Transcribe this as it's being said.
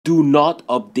Do not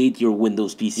update your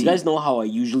Windows PC. You guys know how I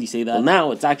usually say that? Well,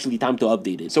 now it's actually time to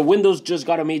update it. So Windows just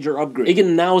got a major upgrade. It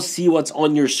can now see what's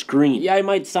on your screen. Yeah, it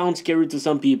might sound scary to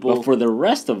some people, but for the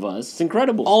rest of us, it's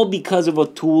incredible. All because of a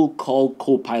tool called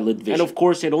Copilot Vision. And of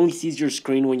course, it only sees your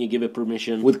screen when you give it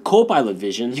permission. With Copilot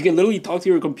Vision, you can literally talk to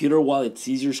your computer while it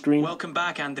sees your screen. Welcome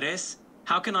back, Andres.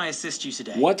 How can I assist you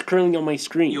today? What's currently on my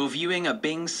screen? You're viewing a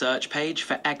Bing search page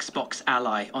for Xbox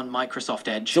Ally on Microsoft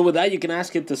Edge. So with that, you can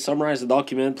ask it to summarize the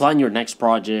document, plan your next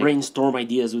project, brainstorm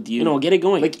ideas with you, get it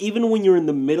going. Like even when you're in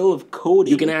the middle of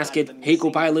coding, you can ask it, hey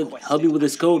Copilot, help me with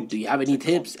this code. Do you have any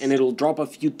tips? And it'll drop a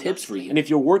few tips for you. And if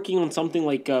you're working on something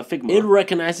like Figma, it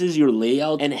recognizes your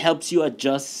layout and helps you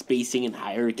adjust spacing and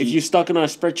hierarchy. If you're stuck in a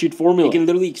spreadsheet formula, it can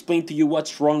literally explain to you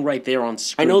what's wrong right there on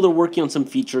screen. I know they're working on some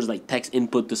features like text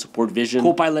input to support vision,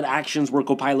 Copilot actions where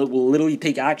Copilot will literally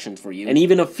take actions for you, and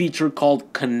even a feature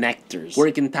called connectors where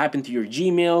it can tap into your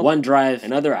Gmail, OneDrive,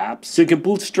 and other apps, so you can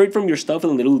pull straight from your stuff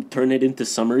and literally turn it into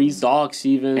summaries, docs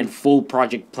even, and full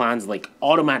project plans like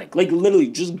automatic. Like literally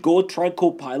just go try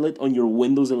Copilot on your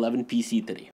Windows 11 PC today.